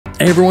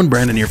Hey everyone,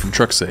 Brandon here from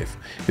TruckSafe.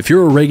 If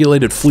you're a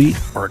regulated fleet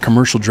or a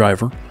commercial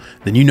driver,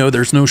 then you know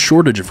there's no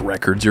shortage of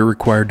records you're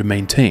required to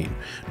maintain.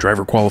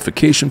 Driver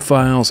qualification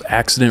files,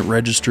 accident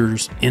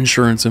registers,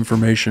 insurance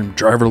information,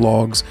 driver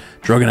logs,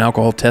 drug and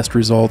alcohol test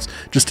results,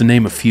 just to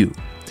name a few.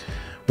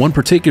 One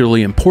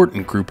particularly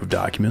important group of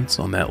documents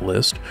on that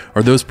list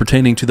are those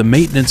pertaining to the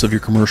maintenance of your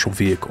commercial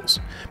vehicles.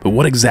 But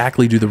what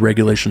exactly do the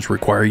regulations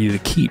require you to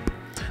keep?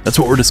 That's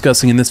what we're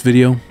discussing in this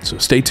video, so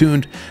stay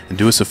tuned and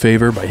do us a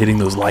favor by hitting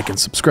those like and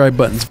subscribe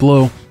buttons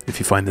below if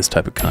you find this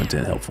type of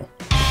content helpful.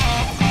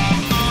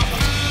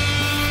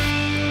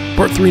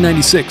 Part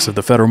 396 of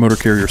the Federal Motor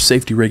Carrier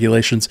Safety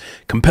Regulations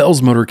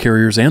compels motor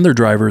carriers and their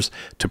drivers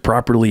to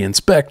properly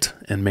inspect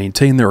and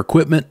maintain their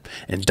equipment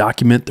and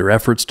document their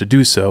efforts to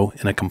do so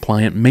in a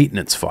compliant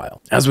maintenance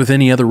file. As with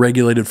any other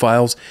regulated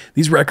files,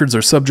 these records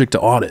are subject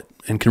to audit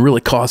and can really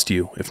cost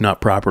you if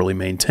not properly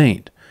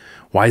maintained.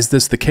 Why is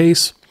this the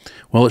case?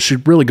 Well, it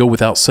should really go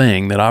without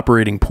saying that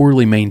operating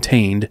poorly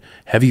maintained,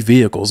 heavy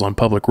vehicles on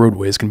public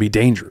roadways can be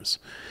dangerous.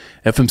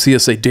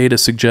 FMCSA data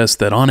suggests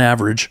that on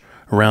average,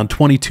 around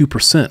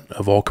 22%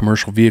 of all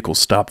commercial vehicles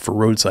stopped for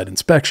roadside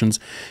inspections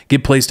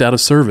get placed out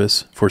of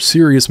service for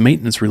serious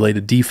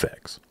maintenance-related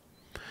defects.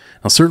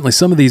 Now, certainly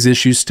some of these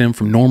issues stem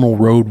from normal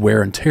road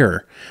wear and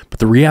tear, but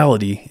the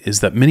reality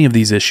is that many of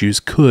these issues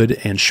could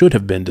and should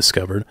have been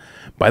discovered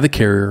by the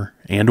carrier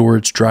and/or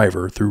its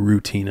driver through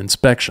routine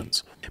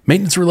inspections.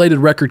 Maintenance-related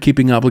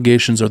record-keeping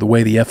obligations are the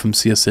way the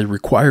FMCSA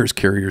requires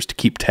carriers to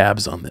keep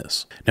tabs on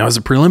this. Now, as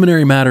a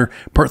preliminary matter,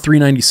 Part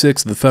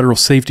 396 of the Federal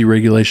Safety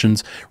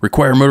Regulations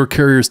require motor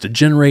carriers to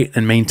generate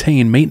and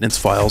maintain maintenance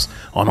files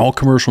on all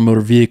commercial motor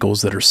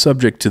vehicles that are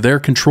subject to their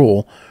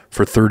control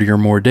for 30 or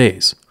more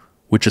days,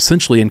 which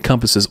essentially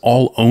encompasses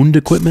all owned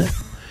equipment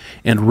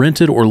and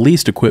rented or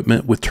leased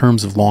equipment with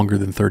terms of longer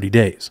than 30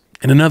 days.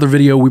 In another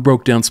video, we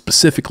broke down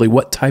specifically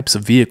what types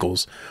of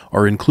vehicles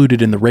are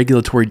included in the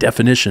regulatory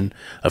definition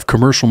of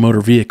commercial motor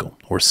vehicle,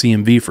 or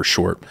CMV for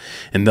short,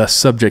 and thus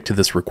subject to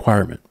this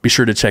requirement. Be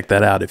sure to check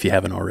that out if you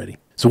haven't already.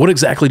 So what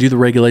exactly do the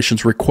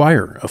regulations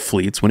require of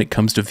fleets when it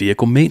comes to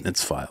vehicle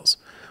maintenance files?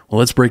 Well,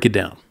 let's break it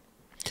down.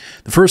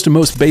 The first and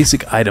most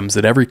basic items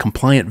that every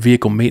compliant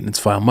vehicle maintenance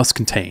file must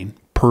contain,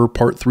 per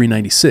Part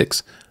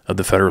 396 of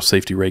the Federal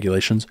Safety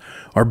Regulations,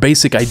 are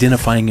basic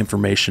identifying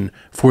information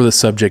for the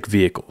subject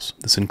vehicles.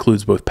 This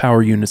includes both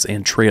power units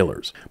and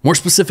trailers. More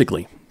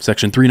specifically,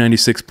 Section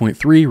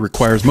 396.3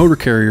 requires motor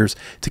carriers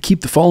to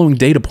keep the following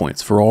data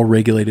points for all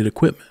regulated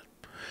equipment: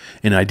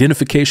 an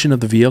identification of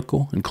the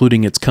vehicle,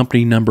 including its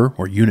company number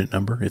or unit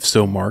number, if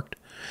so marked,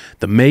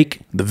 the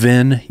make, the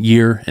VIN,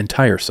 year, and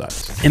tire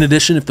size. In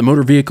addition, if the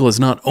motor vehicle is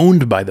not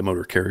owned by the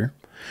motor carrier,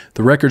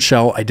 the record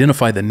shall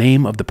identify the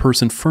name of the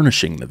person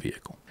furnishing the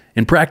vehicle.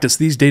 In practice,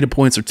 these data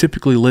points are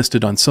typically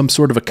listed on some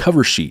sort of a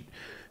cover sheet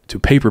to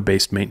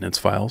paper-based maintenance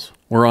files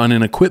or on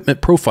an equipment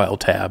profile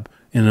tab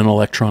in an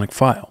electronic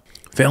file.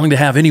 Failing to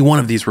have any one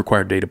of these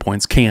required data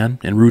points can,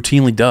 and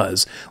routinely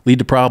does, lead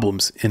to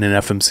problems in an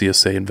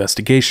FMCSA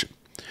investigation.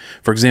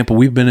 For example,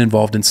 we've been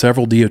involved in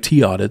several DOT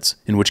audits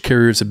in which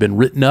carriers have been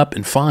written up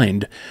and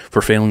fined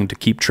for failing to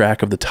keep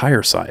track of the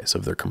tire size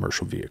of their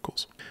commercial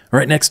vehicles. All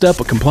right, next up,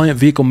 a compliant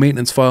vehicle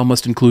maintenance file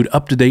must include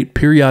up-to-date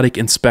periodic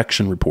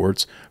inspection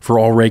reports for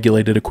all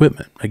regulated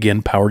equipment,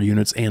 again, power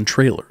units and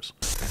trailers.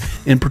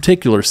 In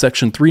particular,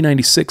 Section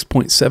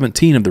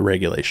 396.17 of the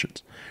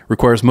regulations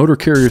requires motor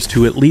carriers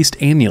to at least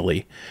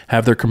annually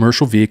have their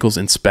commercial vehicles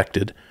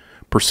inspected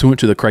pursuant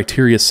to the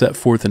criteria set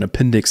forth in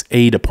Appendix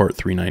A to Part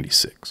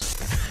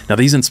 396. Now,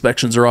 these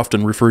inspections are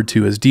often referred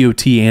to as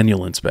DOT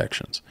annual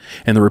inspections,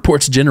 and the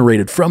reports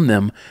generated from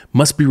them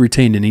must be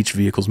retained in each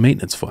vehicle's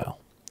maintenance file.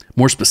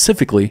 More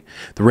specifically,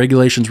 the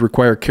regulations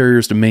require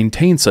carriers to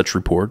maintain such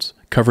reports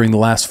covering the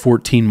last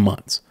 14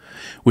 months,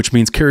 which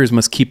means carriers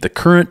must keep the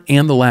current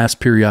and the last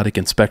periodic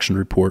inspection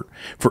report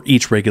for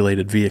each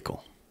regulated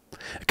vehicle.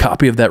 A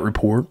copy of that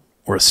report,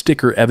 or a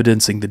sticker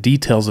evidencing the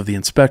details of the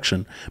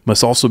inspection,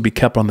 must also be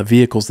kept on the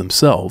vehicles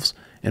themselves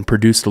and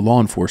produced to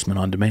law enforcement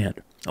on demand.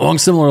 Along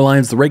similar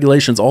lines, the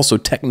regulations also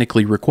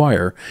technically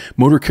require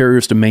motor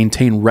carriers to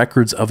maintain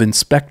records of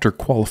inspector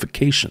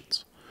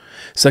qualifications.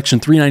 Section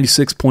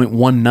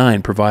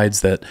 396.19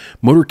 provides that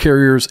motor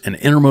carriers and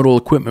intermodal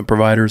equipment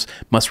providers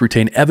must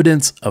retain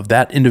evidence of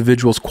that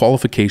individual's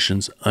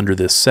qualifications under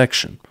this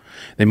section.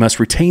 They must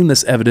retain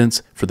this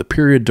evidence for the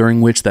period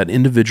during which that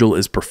individual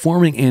is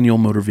performing annual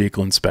motor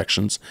vehicle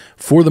inspections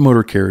for the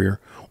motor carrier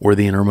or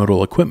the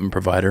intermodal equipment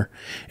provider,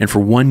 and for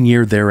 1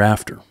 year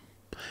thereafter.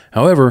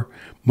 However,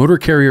 motor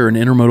carrier and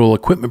intermodal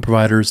equipment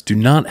providers do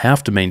not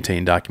have to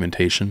maintain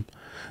documentation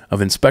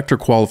of inspector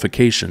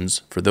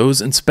qualifications for those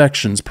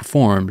inspections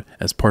performed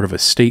as part of a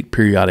state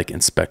periodic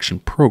inspection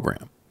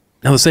program.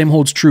 Now, the same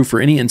holds true for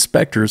any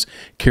inspectors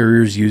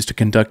carriers use to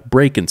conduct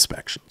brake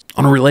inspections.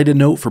 On a related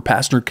note, for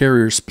passenger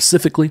carriers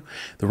specifically,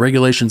 the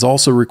regulations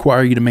also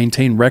require you to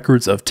maintain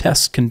records of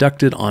tests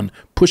conducted on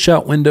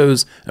push-out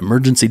windows,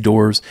 emergency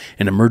doors,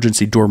 and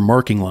emergency door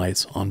marking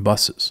lights on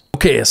buses.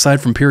 Okay, aside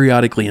from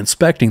periodically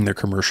inspecting their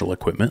commercial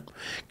equipment,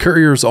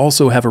 carriers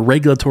also have a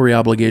regulatory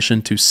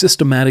obligation to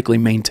systematically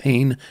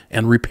maintain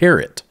and repair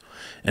it.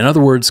 In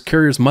other words,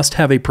 carriers must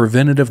have a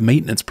preventative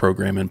maintenance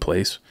program in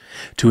place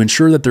to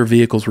ensure that their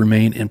vehicles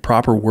remain in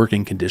proper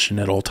working condition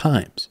at all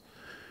times.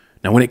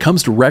 Now, when it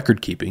comes to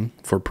record keeping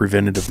for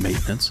preventative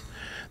maintenance,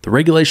 the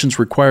regulations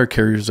require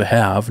carriers to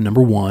have,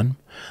 number one,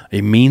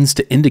 a means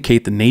to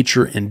indicate the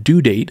nature and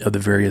due date of the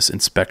various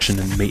inspection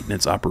and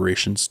maintenance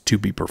operations to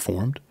be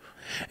performed,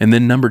 and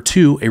then number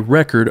two, a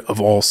record of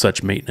all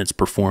such maintenance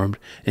performed,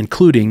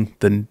 including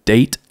the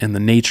date and the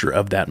nature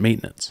of that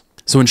maintenance.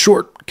 So in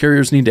short,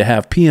 carriers need to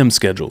have PM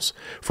schedules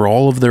for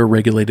all of their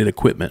regulated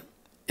equipment,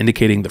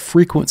 indicating the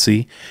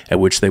frequency at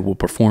which they will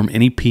perform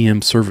any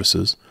PM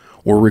services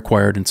or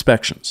required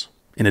inspections.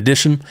 In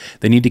addition,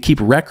 they need to keep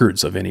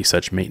records of any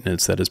such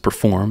maintenance that is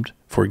performed,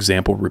 for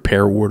example,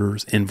 repair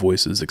orders,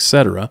 invoices,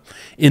 etc.,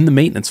 in the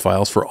maintenance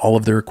files for all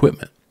of their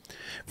equipment.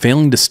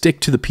 Failing to stick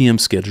to the PM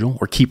schedule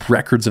or keep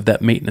records of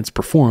that maintenance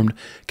performed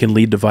can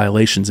lead to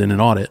violations in an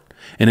audit,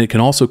 and it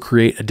can also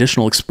create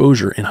additional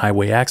exposure in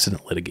highway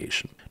accident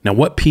litigation. Now,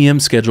 what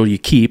PM schedule you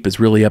keep is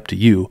really up to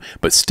you,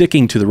 but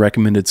sticking to the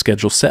recommended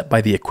schedule set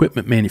by the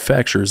equipment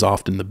manufacturer is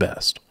often the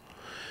best.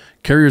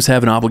 Carriers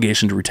have an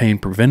obligation to retain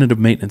preventative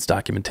maintenance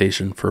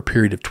documentation for a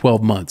period of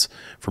 12 months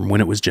from when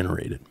it was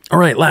generated. All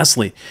right,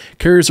 lastly,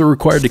 carriers are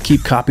required to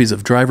keep copies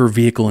of driver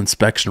vehicle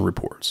inspection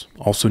reports,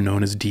 also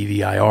known as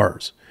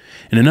DVIRs.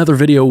 In another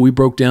video, we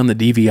broke down the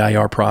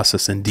DVIR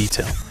process in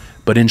detail,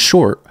 but in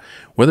short,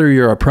 whether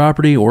you're a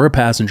property or a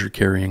passenger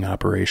carrying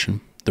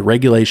operation, the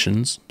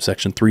regulations,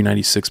 section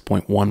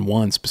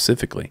 396.11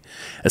 specifically,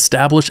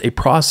 establish a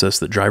process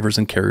that drivers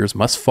and carriers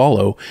must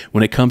follow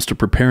when it comes to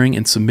preparing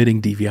and submitting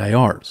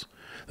DVIRs.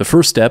 The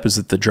first step is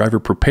that the driver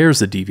prepares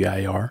the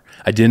DVIR,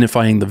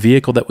 identifying the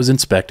vehicle that was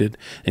inspected,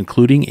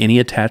 including any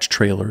attached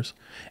trailers,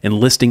 and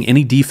listing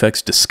any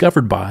defects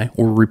discovered by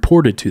or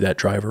reported to that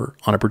driver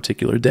on a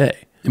particular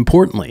day.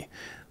 Importantly,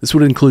 this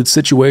would include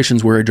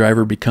situations where a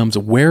driver becomes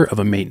aware of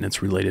a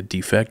maintenance-related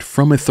defect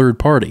from a third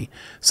party,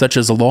 such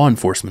as a law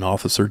enforcement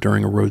officer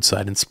during a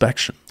roadside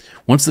inspection.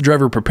 Once the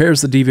driver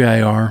prepares the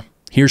DVIR,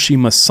 he or she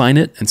must sign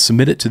it and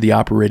submit it to the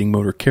operating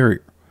motor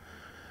carrier.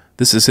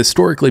 This has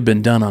historically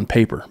been done on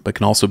paper, but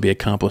can also be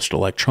accomplished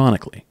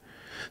electronically.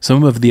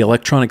 Some of the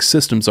electronic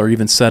systems are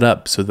even set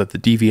up so that the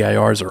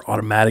DVIRs are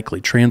automatically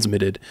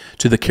transmitted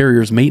to the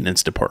carrier's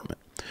maintenance department,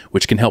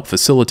 which can help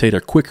facilitate a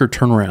quicker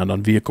turnaround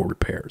on vehicle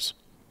repairs.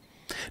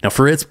 Now,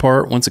 for its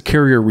part, once a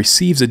carrier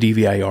receives a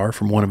DVIR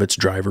from one of its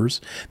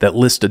drivers that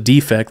lists a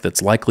defect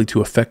that's likely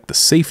to affect the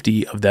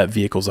safety of that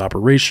vehicle's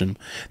operation,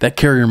 that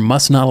carrier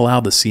must not allow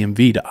the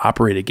CMV to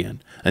operate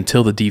again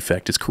until the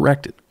defect is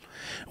corrected.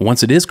 And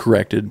once it is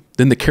corrected,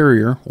 then the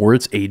carrier or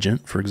its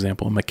agent, for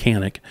example, a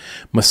mechanic,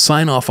 must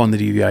sign off on the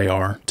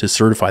DVIR to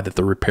certify that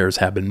the repairs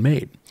have been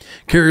made.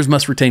 Carriers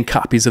must retain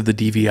copies of the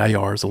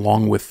DVIRs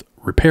along with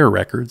repair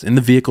records in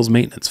the vehicle's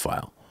maintenance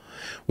file.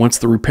 Once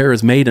the repair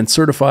is made and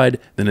certified,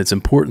 then it's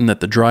important that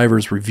the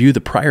drivers review the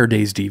prior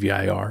day's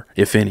DVIR,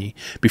 if any,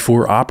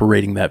 before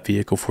operating that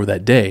vehicle for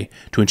that day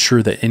to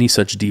ensure that any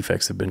such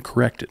defects have been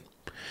corrected.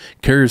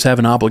 Carriers have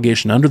an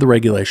obligation under the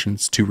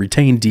regulations to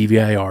retain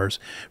DVIRs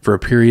for a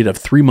period of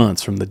 3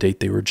 months from the date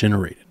they were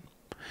generated.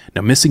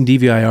 Now, missing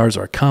DVIRs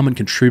are a common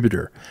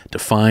contributor to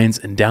fines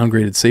and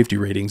downgraded safety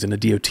ratings in a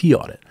DOT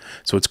audit,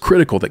 so it's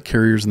critical that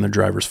carriers and their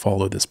drivers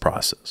follow this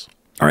process.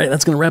 All right,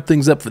 that's going to wrap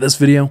things up for this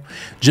video.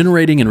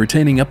 Generating and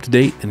retaining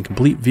up-to-date and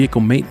complete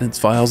vehicle maintenance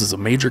files is a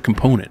major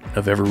component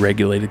of every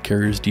regulated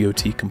carrier's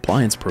DOT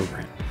compliance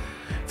program.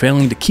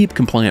 Failing to keep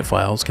compliant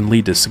files can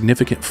lead to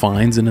significant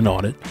fines in an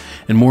audit,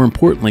 and more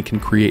importantly, can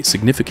create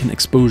significant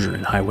exposure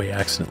in highway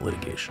accident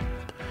litigation.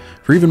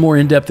 For even more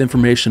in-depth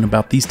information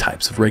about these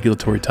types of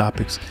regulatory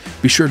topics,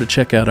 be sure to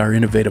check out our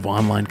innovative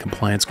online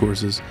compliance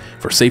courses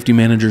for safety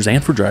managers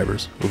and for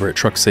drivers over at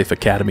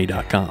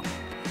trucksafeacademy.com.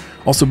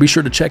 Also, be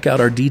sure to check out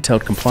our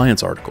detailed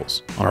compliance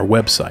articles on our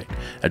website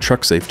at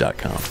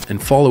trucksafe.com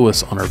and follow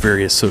us on our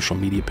various social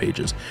media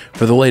pages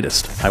for the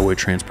latest highway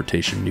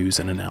transportation news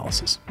and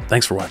analysis.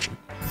 Thanks for watching.